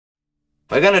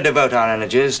We're going to devote our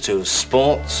energies to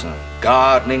sports and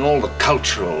gardening, all the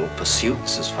cultural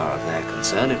pursuits as far as they're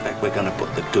concerned. In fact, we're going to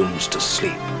put the goons to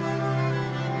sleep.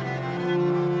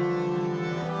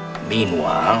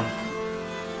 Meanwhile,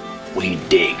 we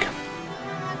dig.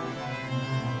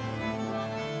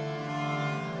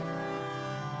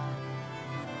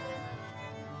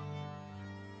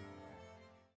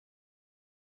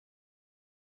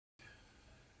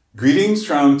 Greetings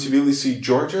from Tbilisi,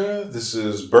 Georgia. This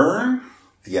is Byrne,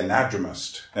 the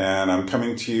Anadromist, and I'm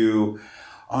coming to you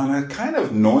on a kind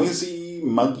of noisy,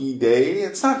 muggy day.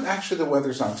 It's not, actually the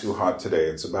weather's not too hot today.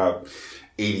 It's about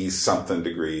 80-something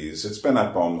degrees. It's been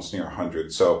up almost near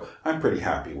 100, so I'm pretty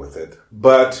happy with it.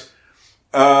 But,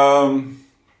 yeah,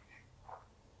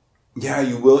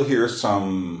 you will hear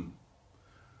some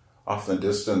off in the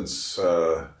distance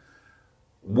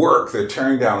work. They're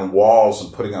tearing down walls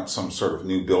and putting up some sort of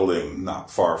new building not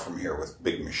far from here with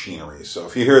big machinery. So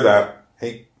if you hear that,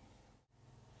 hey,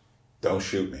 don't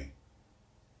shoot me.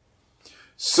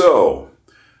 So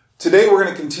today we're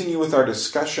going to continue with our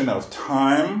discussion of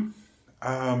time.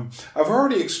 I've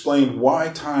already explained why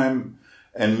time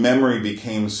and memory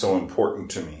became so important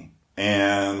to me.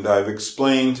 And I've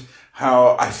explained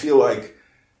how I feel like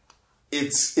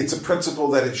it's a principle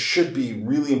that it should be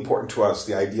really important to us,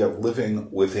 the idea of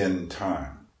living within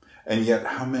time. And yet,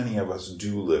 how many of us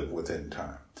do live within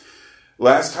time?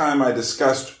 Last time I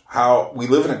discussed how we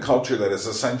live in a culture that is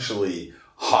essentially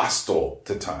hostile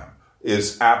to time,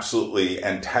 is absolutely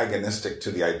antagonistic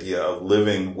to the idea of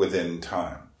living within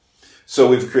time. So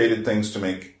we've created things to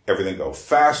make everything go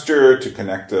faster, to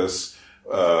connect us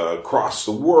across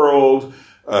the world,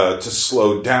 to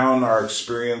slow down our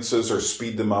experiences or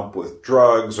speed them up with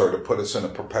drugs, or to put us in a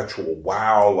perpetual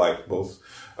wow like both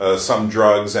some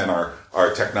drugs and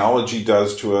our technology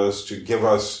does to us, to give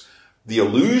us the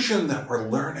illusion that we're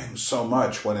learning so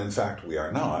much when in fact we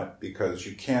are not, because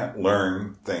you can't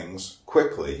learn things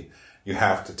quickly. You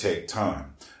have to take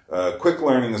time. Quick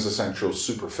learning is essentially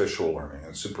superficial learning,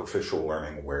 and superficial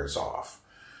learning wears off.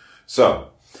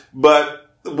 So, but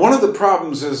one of the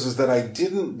problems is that I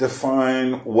didn't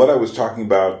define what I was talking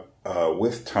about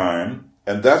with time,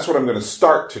 and that's what I'm going to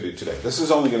start to do today. This is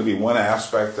only going to be one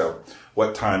aspect of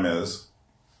what time is.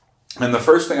 And the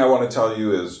first thing I want to tell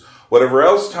you is, whatever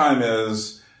else time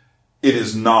is, it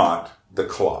is not the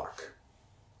clock.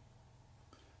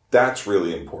 That's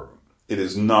really important. It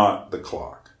is not the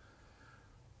clock.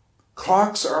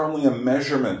 Clocks are only a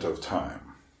measurement of time,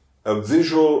 a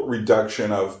visual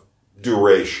reduction of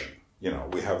duration. You know,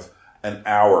 we have an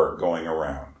hour going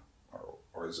around,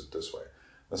 or is it this way?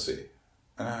 Let's see.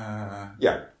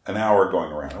 Yeah, an hour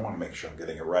going around. I want to make sure I'm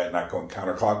getting it right, not going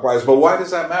counterclockwise. But why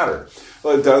does that matter?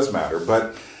 Well, it does matter.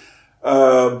 But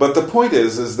the point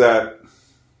is that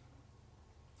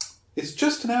it's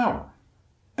just an hour.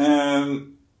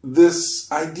 And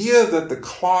this idea that the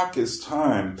clock is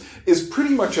time is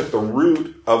pretty much at the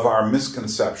root of our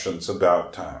misconceptions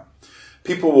about time.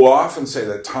 People will often say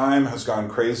that time has gone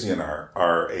crazy in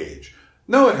our age.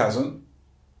 No, it hasn't.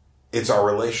 It's our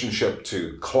relationship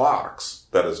to clocks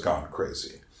that has gone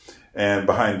crazy. And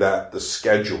behind that, the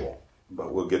schedule.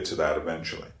 But we'll get to that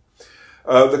eventually.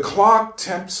 The clock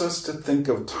tempts us to think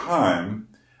of time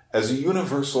as a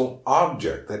universal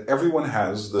object, that everyone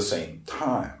has the same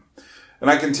time. And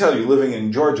I can tell you, living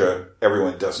in Georgia,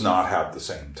 everyone does not have the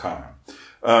same time.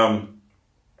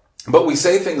 But we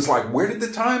say things like, where did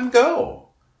the time go?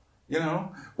 You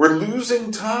know, we're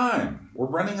losing time. We're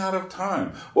running out of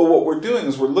time. Well, what we're doing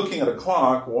is we're looking at a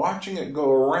clock, watching it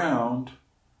go around,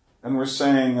 and we're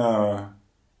saying,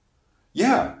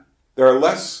 yeah, there are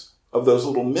less of those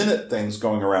little minute things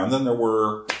going around than there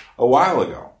were a while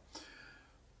ago.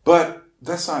 But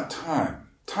that's not time.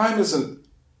 Time isn't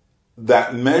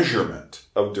that measurement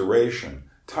of duration.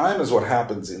 Time is what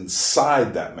happens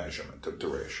inside that measurement of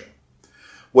duration.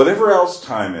 Whatever else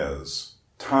time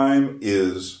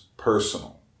is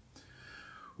personal.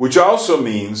 Which also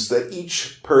means that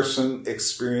each person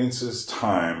experiences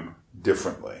time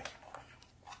differently.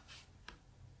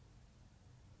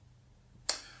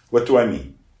 What do I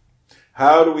mean?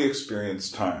 How do we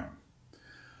experience time?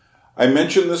 I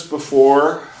mentioned this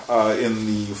before in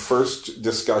the first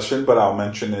discussion, but I'll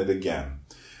mention it again.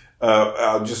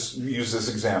 I'll just use this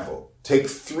example. Take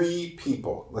three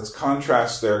people. Let's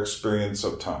contrast their experience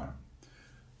of time.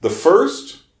 The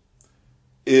first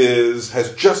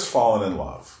has just fallen in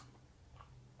love.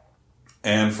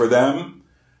 And for them,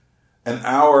 an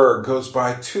hour goes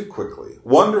by too quickly.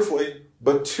 Wonderfully,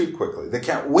 but too quickly. They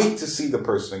can't wait to see the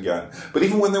person again. But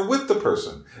even when they're with the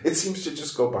person, it seems to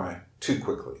just go by too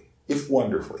quickly. If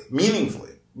wonderfully,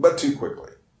 meaningfully, but too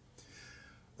quickly.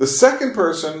 The second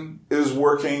person is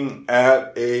working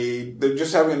at they're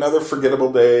just having another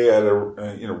forgettable day at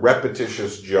a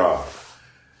repetitious job.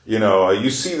 You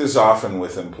see this often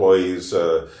with employees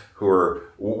who are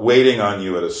waiting on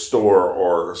you at a store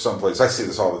or someplace. I see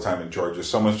this all the time in Georgia.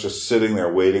 Someone's just sitting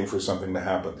there waiting for something to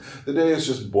happen. The day is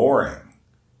just boring.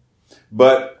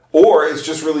 Or it's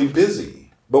just really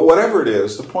busy. But whatever it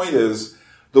is, the point is,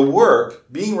 the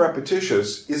work, being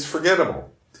repetitious, is forgettable.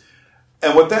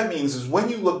 And what that means is when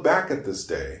you look back at this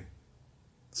day,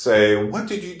 say, what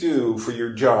did you do for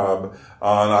your job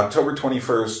on October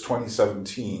 21st,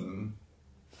 2017?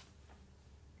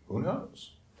 Who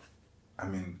knows? I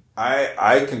mean,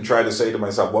 I can try to say to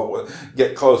myself,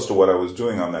 get close to what I was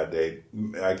doing on that day.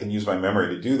 I can use my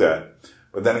memory to do that.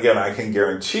 But then again, I can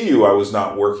guarantee you I was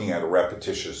not working at a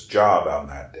repetitious job on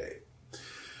that day.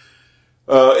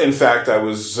 In fact, I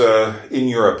was in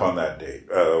Europe on that date,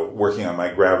 working on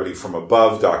my Gravity from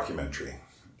Above documentary.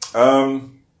 But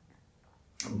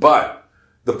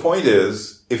the point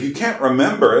is, if you can't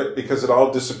remember it because it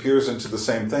all disappears into the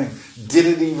same thing, did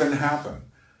it even happen?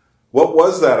 What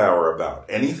was that hour about?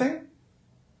 Anything?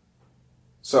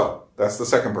 So, that's the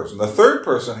second person. The third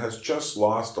person has just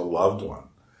lost a loved one.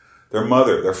 Their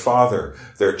mother, their father,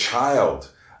 their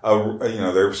child,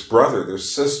 their brother, their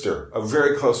sister, a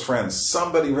very close friend,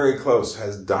 somebody very close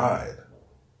has died.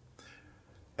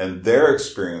 And their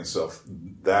experience of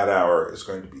that hour is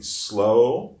going to be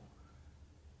slow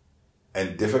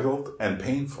and difficult and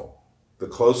painful. The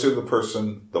closer the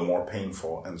person, the more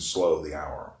painful and slow the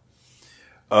hour.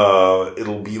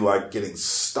 It'll be like getting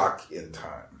stuck in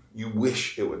time. You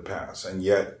wish it would pass, and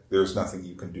yet there's nothing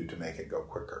you can do to make it go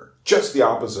quicker. Just the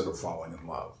opposite of falling in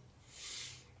love.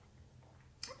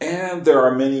 And there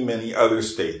are many, many other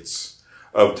states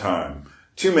of time.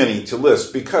 Too many to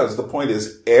list, because the point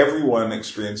is everyone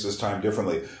experiences time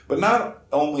differently. But not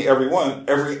only everyone,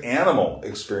 every animal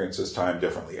experiences time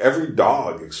differently. Every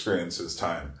dog experiences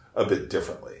time a bit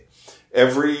differently.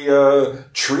 Every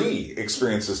tree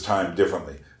experiences time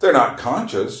differently. They're not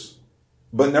conscious,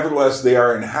 but nevertheless they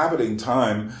are inhabiting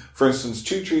time. For instance,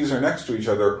 two trees are next to each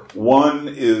other. One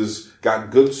is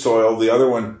got good soil, the other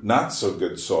one not so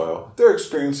good soil. They're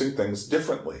experiencing things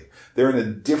differently. They're in a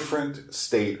different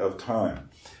state of time.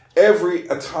 Every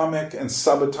atomic and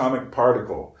subatomic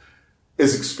particle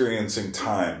is experiencing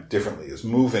time differently, is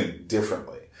moving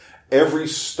differently. Every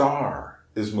star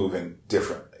is moving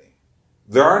differently.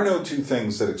 There are no two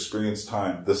things that experience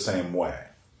time the same way.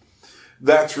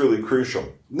 That's really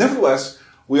crucial. Nevertheless,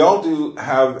 we all do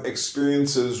have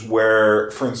experiences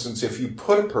where, for instance, if you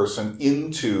put a person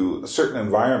into certain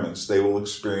environments, they will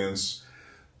experience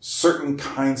certain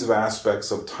kinds of aspects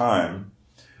of time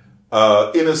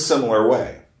in a similar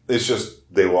way. It's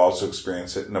just they will also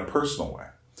experience it in a personal way.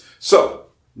 So,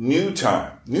 new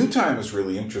time. New time is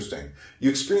really interesting. You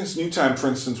experience new time, for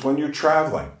instance, when you're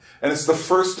traveling. And it's the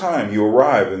first time you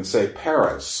arrive in, say,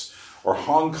 Paris or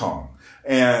Hong Kong.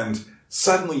 And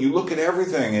suddenly you look at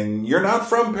everything and you're not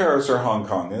from Paris or Hong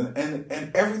Kong.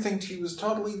 And everything to you is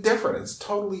totally different. It's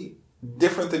totally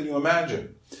different than you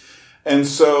imagine. And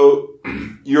so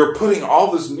you're putting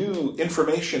all this new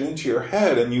information into your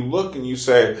head, and you look and you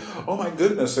say, oh my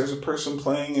goodness, there's a person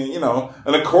playing,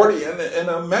 an accordion in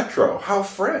a metro. How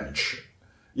French.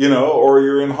 Or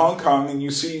you're in Hong Kong and you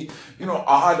see,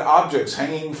 odd objects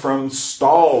hanging from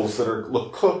stalls that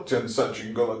look cooked and such. You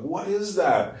can go like, what is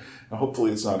that? And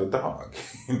hopefully it's not a dog.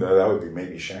 That would be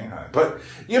maybe Shanghai. But,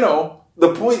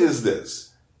 the point is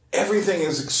this. Everything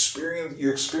is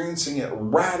you're experiencing it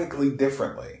radically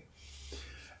differently.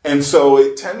 And so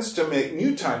it tends to make,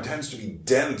 new time tends to be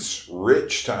dense,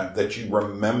 rich time that you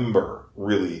remember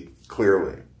really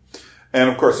clearly. And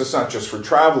of course, it's not just for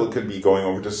travel. It could be going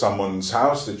over to someone's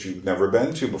house that you've never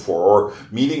been to before, or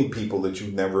meeting people that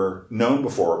you've never known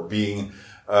before, being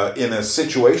in a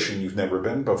situation you've never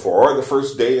been before, or the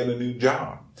first day in a new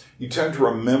job. You tend to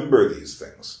remember these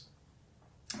things.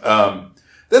 Then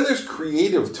there's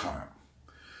creative time.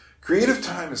 Creative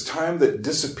time is time that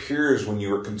disappears when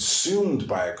you are consumed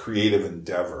by a creative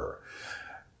endeavor.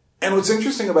 And what's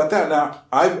interesting about that, now,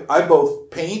 I both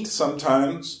paint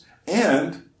sometimes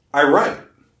and I write.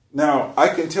 Now, I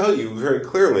can tell you very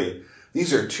clearly,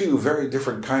 these are two very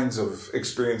different kinds of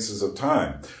experiences of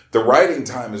time. The writing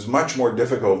time is much more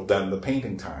difficult than the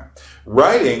painting time.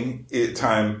 Writing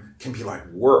time can be like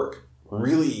work.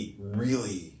 Really,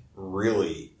 really,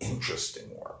 really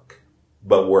interesting work.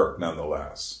 But work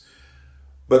nonetheless.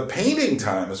 But painting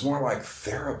time is more like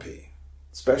therapy,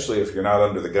 especially if you're not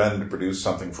under the gun to produce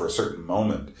something for a certain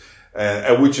moment,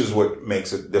 which is what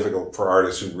makes it difficult for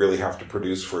artists who really have to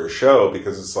produce for a show,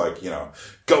 because it's like,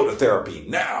 go to therapy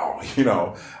now,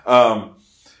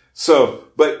 So,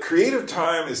 but creative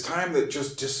time is time that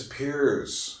just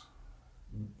disappears.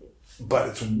 But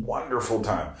it's wonderful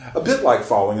time. A bit like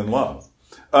falling in love.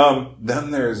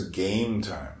 Then there's game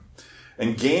time.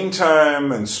 And game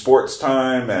time and sports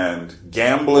time and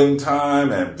gambling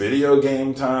time and video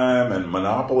game time and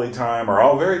Monopoly time are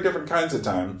all very different kinds of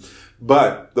time.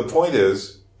 But the point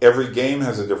is, every game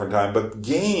has a different time. But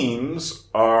games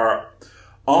are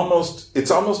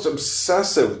it's almost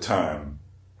obsessive time.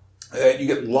 You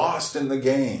get lost in the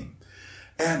game.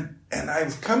 And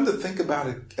I've come to think about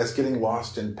it as getting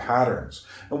lost in patterns.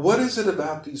 And what is it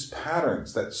about these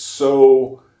patterns that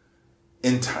so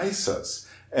entice us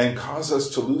and cause us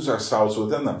to lose ourselves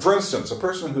within them? For instance, a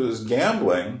person who is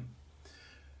gambling,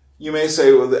 you may say,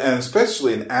 and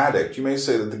especially an addict, you may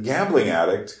say that the gambling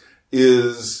addict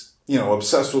is,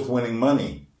 obsessed with winning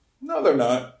money. No, they're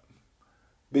not.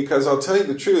 Because I'll tell you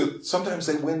the truth, sometimes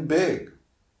they win big.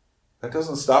 That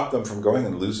doesn't stop them from going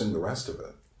and losing the rest of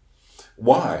it.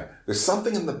 Why? There's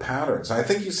something in the patterns. And I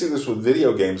think you see this with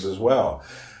video games as well.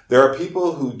 There are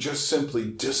people who just simply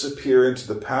disappear into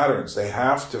the patterns. They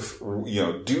have to,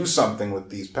 do something with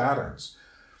these patterns.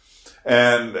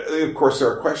 And, of course,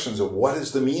 there are questions of what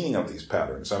is the meaning of these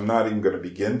patterns. I'm not even going to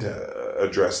begin to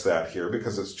address that here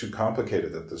because it's too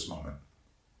complicated at this moment.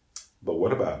 But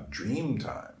what about dream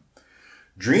time?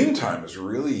 Dream time is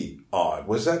really odd.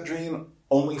 Was that dream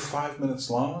only 5 minutes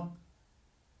long?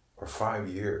 Or 5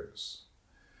 years?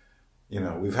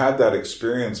 We've had that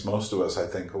experience, most of us, I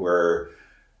think, where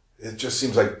it just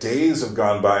seems like days have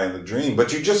gone by in the dream,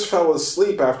 but you just fell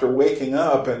asleep after waking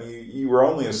up and you were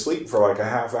only asleep for like a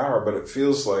half hour, but it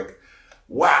feels like,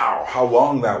 wow, how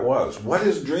long that was. What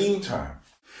is dream time?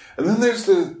 And then there's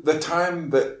the time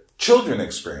that children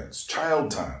experience,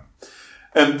 child time.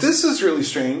 And this is really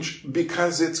strange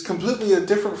because it's completely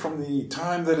different from the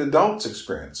time that adults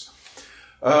experience.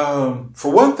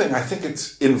 For one thing, I think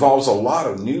it involves a lot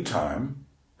of new time.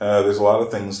 There's a lot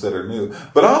of things that are new,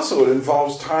 but also it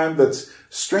involves time that's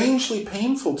strangely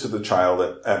painful to the child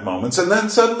at moments and then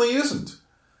suddenly isn't.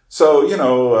 So,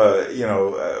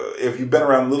 if you've been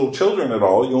around little children at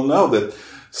all, you'll know that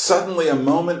suddenly a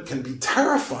moment can be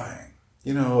terrifying.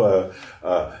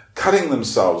 Cutting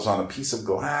themselves on a piece of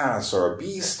glass or a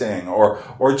bee sting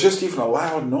or just even a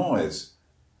loud noise.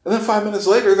 And then 5 minutes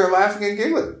later, they're laughing and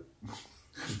giggling.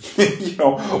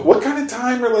 What kind of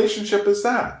time relationship is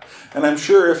that? And I'm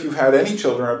sure if you've had any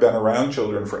children or been around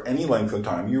children for any length of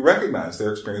time, you recognize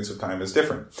their experience of time is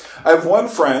different. I have one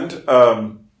friend who's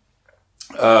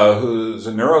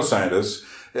a neuroscientist,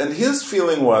 and his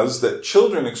feeling was that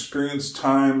children experience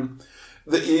time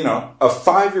that, a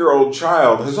 5-year-old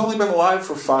child has only been alive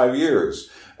for 5 years.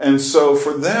 And so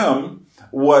for them,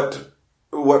 what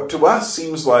to us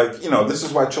seems like, this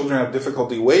is why children have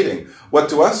difficulty waiting. What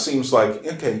to us seems like,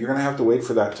 okay, you're going to have to wait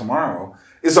for that tomorrow,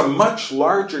 is a much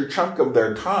larger chunk of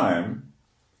their time,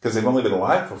 because they've only been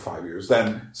alive for 5 years,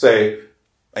 than say,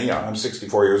 I'm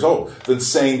 64 years old, than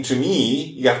saying to me,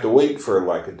 you have to wait for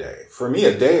like a day. For me,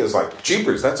 a day is like,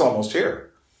 jeepers, that's almost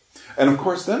here. And of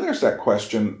course, then there's that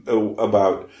question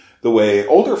about the way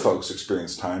older folks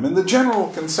experience time. And the general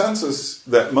consensus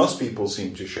that most people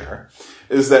seem to share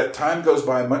is that time goes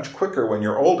by much quicker when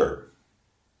you're older.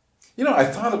 I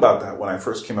thought about that when I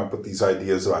first came up with these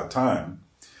ideas about time.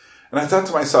 And I thought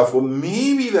to myself, well,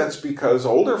 maybe that's because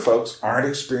older folks aren't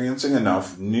experiencing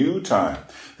enough new time.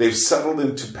 They've settled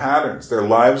into patterns. Their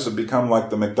lives have become like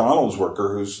the McDonald's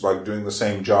worker who's like doing the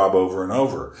same job over and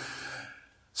over.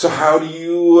 So how do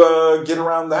you get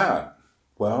around that?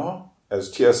 Well,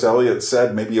 as T.S. Eliot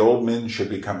said, maybe old men should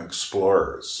become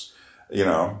explorers.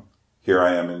 Here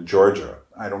I am in Georgia.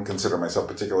 I don't consider myself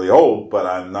particularly old, but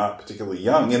I'm not particularly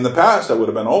young. In the past, I would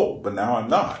have been old, but now I'm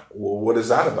not. Well, what is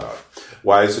that about?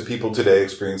 Why is it people today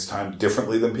experience time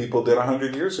differently than people did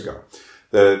 100 years ago?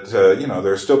 That,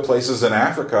 there are still places in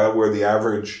Africa where the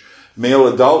average male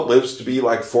adult lives to be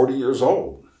like 40 years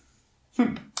old.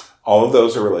 All of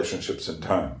those are relationships in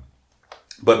time.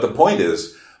 But the point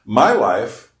is, my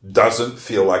life doesn't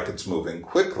feel like it's moving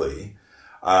quickly.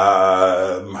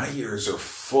 My years are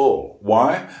full.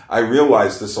 Why? I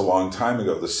realized this a long time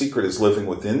ago. The secret is living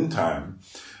within time.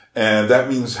 And that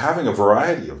means having a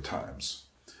variety of times.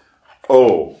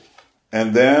 Oh,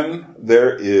 and then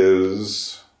there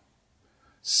is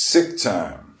sick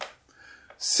time.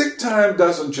 Sick time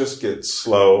doesn't just get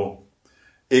slow,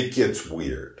 it gets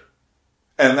weird.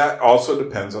 And that also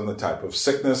depends on the type of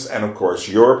sickness and, of course,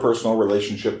 your personal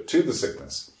relationship to the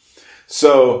sickness.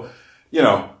 So,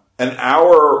 an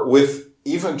hour with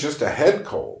even just a head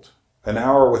cold, an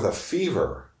hour with a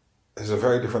fever is a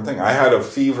very different thing. I had a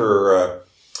fever,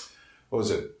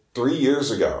 3 years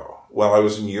ago. while I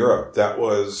was in Europe, that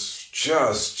was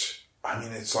just, I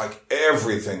mean, it's like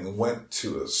everything went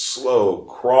to a slow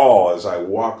crawl as I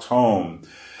walked home.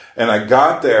 And I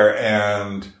got there,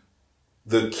 and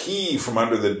the key from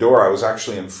under the door, I was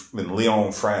actually in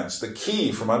Lyon, France, the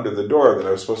key from under the door that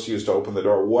I was supposed to use to open the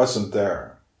door wasn't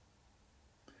there.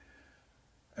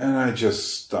 And I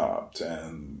just stopped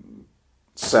and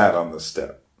sat on the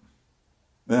step.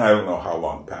 And I don't know how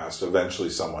long passed. Eventually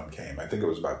someone came. I think it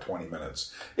was about 20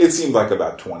 minutes. It seemed like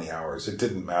about 20 hours. It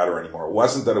didn't matter anymore. It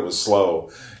wasn't that it was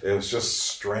slow. It was just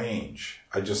strange.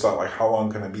 I just thought, like, how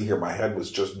long can I be here? My head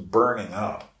was just burning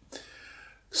up.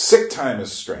 Sick time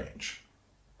is strange.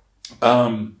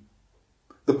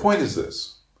 The point is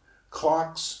this.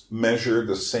 Clocks measure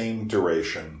the same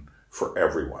duration for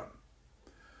everyone.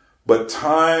 But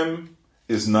time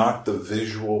is not the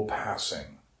visual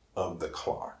passing of the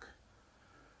clock,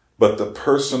 but the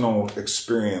personal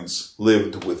experience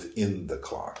lived within the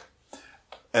clock.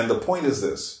 And the point is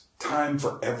this. Time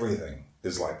for everything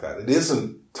is like that. It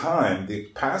isn't time. The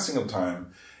passing of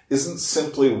time isn't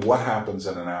simply what happens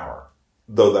in an hour,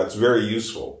 though that's very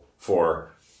useful for,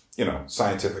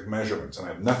 scientific measurements, and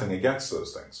I have nothing against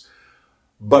those things.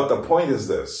 But the point is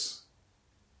this.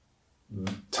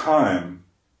 Time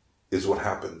is what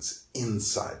happens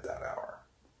inside that hour.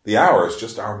 The hour is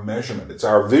just our measurement. It's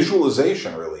our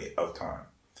visualization, really, of time.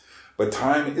 But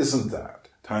time isn't that.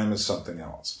 Time is something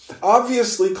else.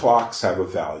 Obviously, clocks have a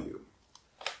value.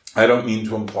 I don't mean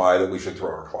to imply that we should throw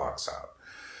our clocks out.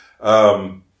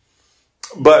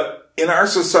 But in our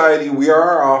society, we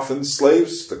are often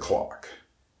slaves to the clock.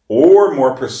 Or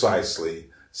more precisely,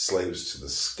 slaves to the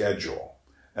schedule.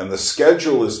 And the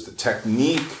schedule is the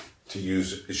technique, to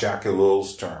use Jacques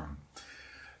Ellul's term,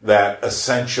 that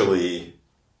essentially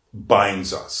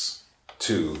binds us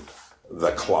to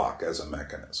the clock as a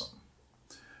mechanism.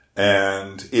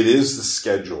 And it is the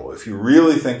schedule. If you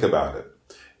really think about it,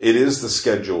 it is the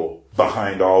schedule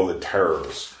behind all the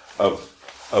terrors of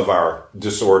our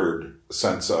disordered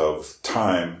sense of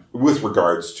time with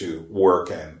regards to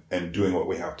work and doing what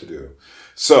we have to do.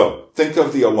 So think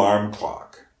of the alarm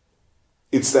clock.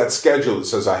 It's that schedule that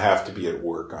says I have to be at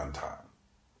work on time.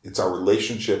 It's our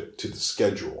relationship to the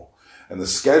schedule. And the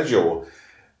schedule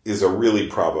is a really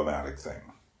problematic thing.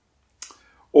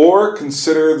 Or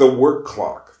consider the work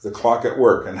clock, the clock at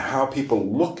work, and how people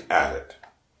look at it.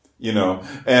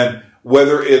 And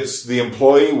whether it's the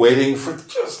employee waiting for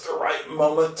just the right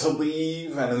moment to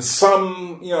leave. And in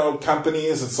some,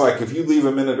 companies, it's like if you leave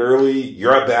a minute early,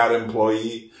 you're a bad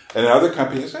employee. And in other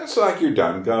companies, it's like you're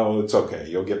done. Go, it's okay.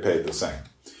 You'll get paid the same.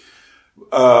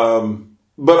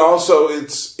 But also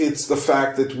it's the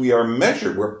fact that we are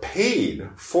measured. We're paid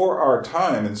for our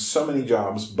time in so many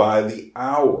jobs by the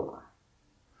hour,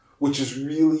 which is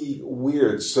really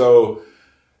weird. So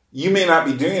you may not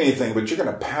be doing anything, but you're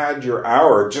going to pad your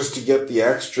hour just to get the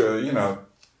extra,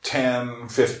 10,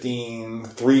 15,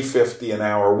 $3.50 an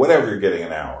hour, whatever you're getting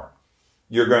an hour.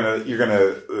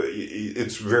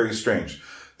 It's very strange.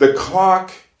 The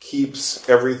clock keeps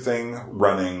everything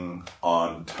running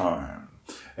on time.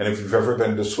 And if you've ever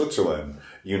been to Switzerland,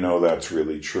 you know that's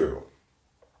really true.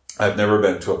 I've never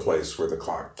been to a place where the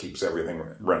clock keeps everything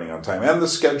running on time. And the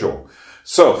schedule.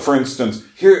 So, for instance,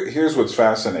 here's what's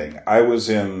fascinating. I was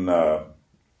in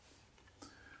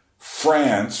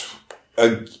France.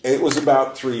 It was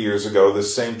about 3 years ago.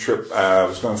 This same trip, I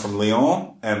was going from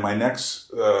Lyon, and my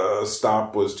next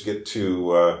stop was to get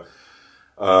to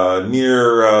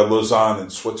near Lausanne in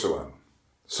Switzerland.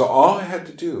 So all I had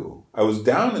to do, I was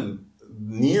down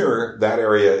near that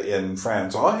area in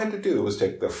France. All I had to do was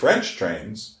take the French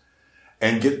trains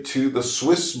and get to the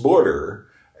Swiss border.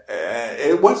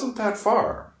 It wasn't that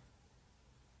far.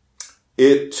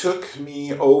 It took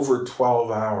me over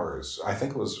 12 hours. I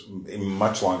think it was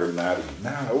much longer than that.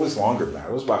 No, it was longer than that.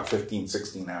 It was about 15,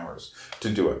 16 hours to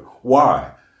do it.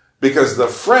 Why? Because the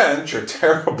French are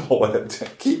terrible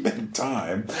at keeping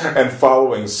time and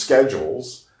following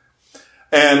schedules.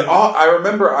 And I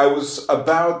remember I was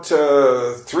about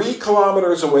 3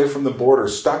 kilometers away from the border,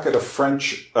 stuck at a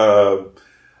French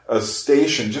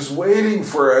station, just waiting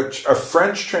for a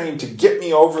French train to get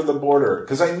me over the border.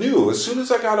 Because I knew as soon as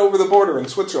I got over the border in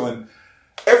Switzerland,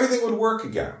 everything would work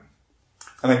again.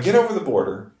 And I get over the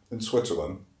border in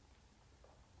Switzerland,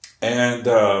 and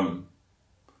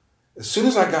as soon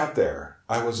as I got there,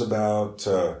 I was about...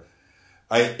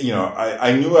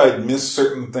 I knew I'd missed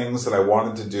certain things that I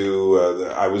wanted to do.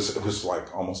 It was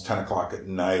like almost 10 o'clock at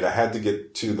night. I had to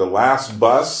get to the last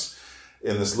bus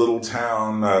in this little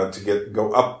town, to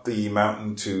go up the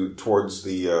mountain towards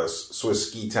the, Swiss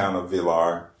ski town of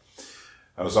Villars.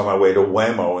 I was on my way to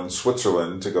Wemo in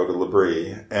Switzerland to go to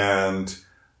L'Abri. And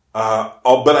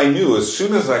But I knew as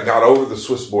soon as I got over the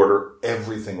Swiss border,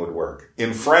 everything would work.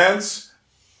 In France,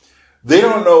 they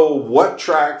don't know what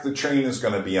track the train is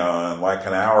going to be on like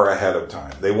an hour ahead of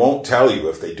time. They won't tell you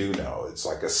if they do know. It's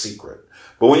like a secret.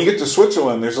 But when you get to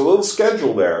Switzerland, there's a little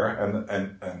schedule there,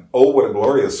 and oh, what a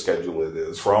glorious schedule it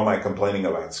is. For all my complaining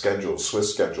about schedules,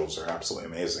 Swiss schedules are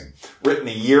absolutely amazing. Written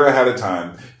a year ahead of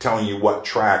time, telling you what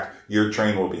track your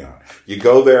train will be on. You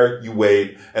go there, you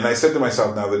wait, and I said to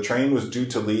myself, now the train was due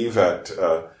to leave at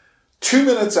 2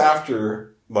 minutes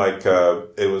after, what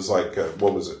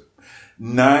was it?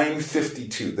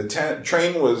 9:52. The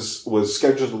train was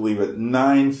scheduled to leave at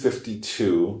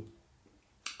 9:52.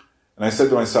 And I said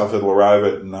to myself, it'll arrive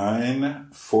at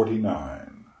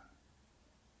 9:49.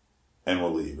 And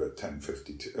we'll leave at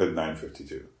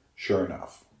 9:52. Sure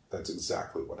enough, that's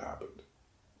exactly what happened.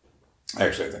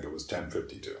 Actually, I think it was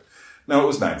 10:52. No, it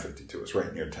was 9:52. It was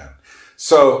right near 10.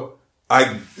 So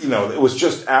it was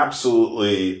just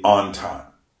absolutely on time.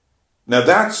 Now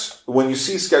that's, when you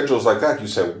see schedules like that, you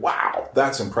say, wow,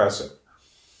 that's impressive.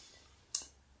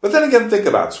 But then again, think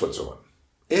about Switzerland.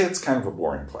 It's kind of a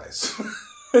boring place.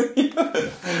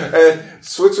 And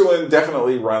Switzerland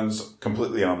definitely runs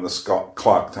completely on the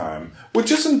clock time, which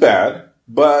isn't bad,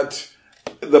 but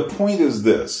the point is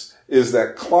this, is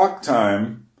that clock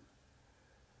time,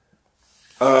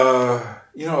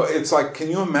 it's like, can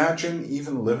you imagine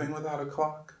even living without a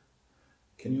clock?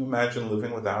 Can you imagine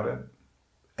living without it?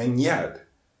 And yet,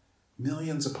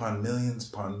 millions upon millions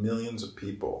upon millions of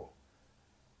people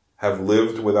have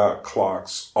lived without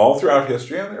clocks all throughout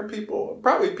history, and there are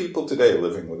probably people today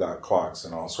living without clocks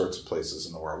in all sorts of places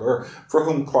in the world, or for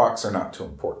whom clocks are not too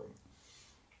important.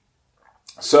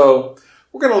 So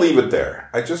we're going to leave it there.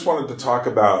 I just wanted to talk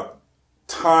about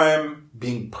time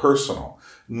being personal,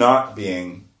 not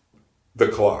being the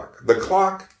clock. The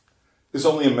clock is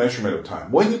only a measurement of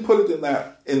time. When you put it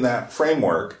in that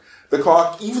framework, the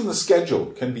clock, even the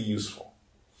schedule, can be useful.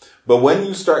 But when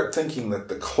you start thinking that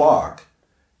the clock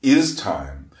is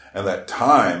time, and that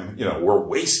time, we're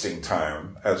wasting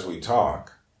time as we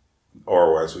talk,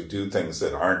 or as we do things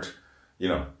that aren't,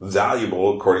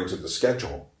 valuable according to the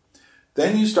schedule,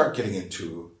 then you start getting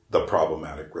into the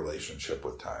problematic relationship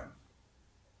with time.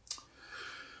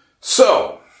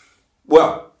 So,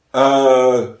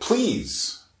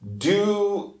 please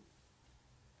do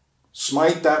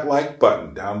smite that like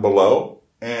button down below,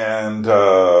 and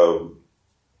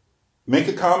make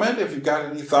a comment if you've got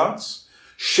any thoughts.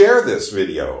 Share this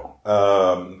video.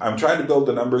 I'm trying to build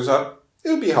the numbers up. It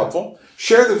would be helpful.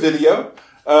 Share the video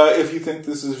if you think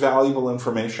this is valuable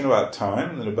information about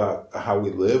time and about how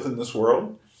we live in this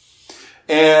world.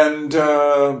 And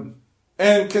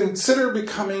consider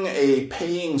becoming a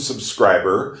paying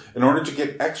subscriber in order to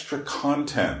get extra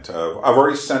content. I've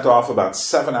already sent off about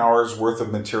 7 hours worth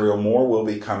of material. More will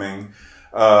be coming.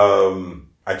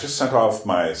 I just sent off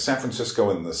my San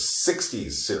Francisco in the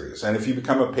 60s series. And if you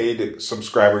become a paid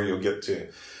subscriber, you'll get to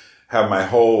have my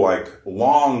whole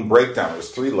long breakdown. It was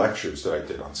 3 lectures that I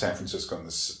did on San Francisco in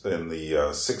the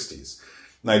 60s.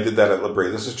 And I did that at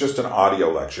Libre. This is just an audio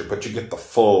lecture, but you get the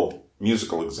full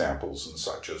musical examples and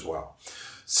such as well.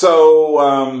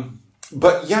 So,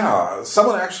 but yeah,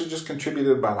 someone actually just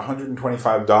contributed about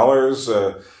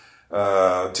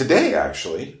 $125 today,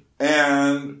 actually.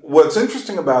 And what's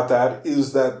interesting about that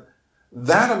is that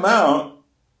amount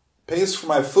pays for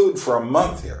my food for a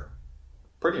month here.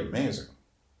 Pretty amazing.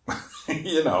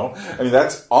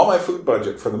 That's all my food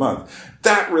budget for the month.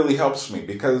 That really helps me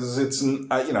because it's,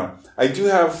 I do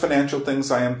have financial things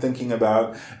I am thinking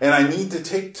about, and I need to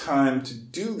take time to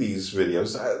do these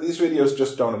videos. These videos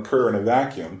just don't occur in a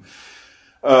vacuum.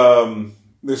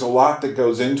 There's a lot that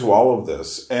goes into all of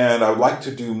this, and I would like to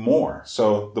do more.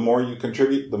 So the more you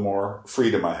contribute, the more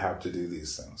freedom I have to do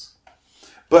these things.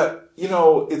 But,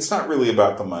 it's not really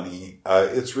about the money.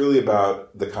 It's really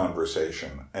about the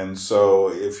conversation. And so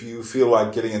if you feel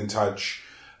like getting in touch,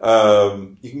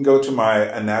 you can go to my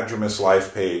Anadromous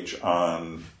Life page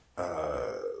on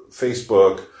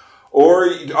Facebook, or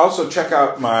you can also check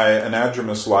out my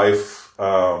Anadromous Life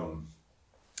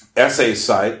essay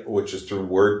site, which is through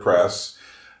WordPress.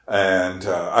 And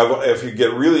if you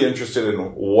get really interested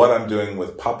in what I'm doing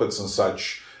with puppets and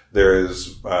such, there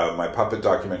is my puppet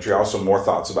documentary, also more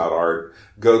thoughts about art.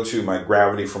 Go to my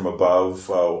Gravity from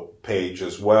Above page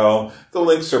as well. The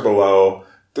links are below.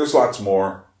 There's lots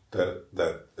more that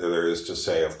there is to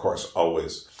say, of course,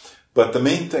 always. But the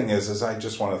main thing is I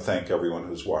just want to thank everyone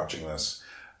who's watching this.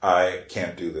 I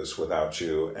can't do this without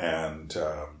you. And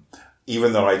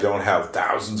even though I don't have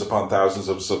thousands upon thousands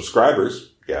of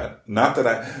subscribers yet, not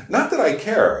that I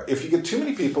care. If you get too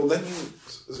many people, then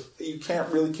you can't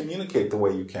really communicate the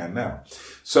way you can now.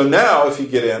 So now if you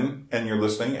get in and you're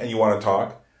listening and you want to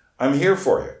talk, I'm here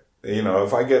for you. You know,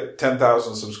 if I get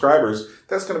 10,000 subscribers,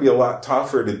 that's going to be a lot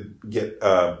tougher to get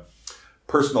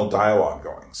personal dialogue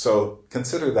going. So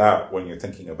consider that when you're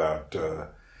thinking about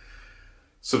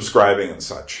subscribing and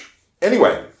such.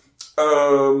 Anyway,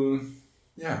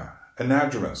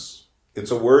 Anadromous. It's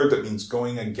a word that means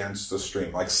going against the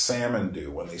stream, like salmon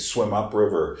do when they swim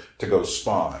upriver to go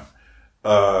spawn.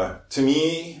 To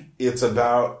me, it's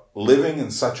about living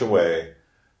in such a way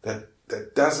that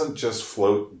doesn't just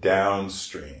float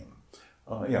downstream.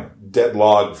 Dead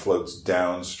log floats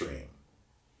downstream.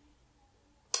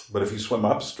 But if you swim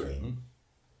upstream,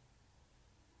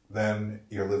 then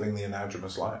you're living the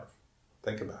anadromous life.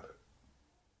 Think about it.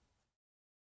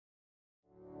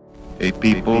 A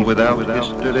people without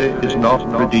history is not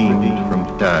redeemed from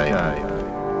time.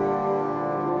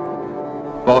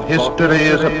 For history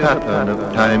is a pattern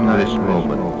of timeless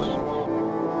moments.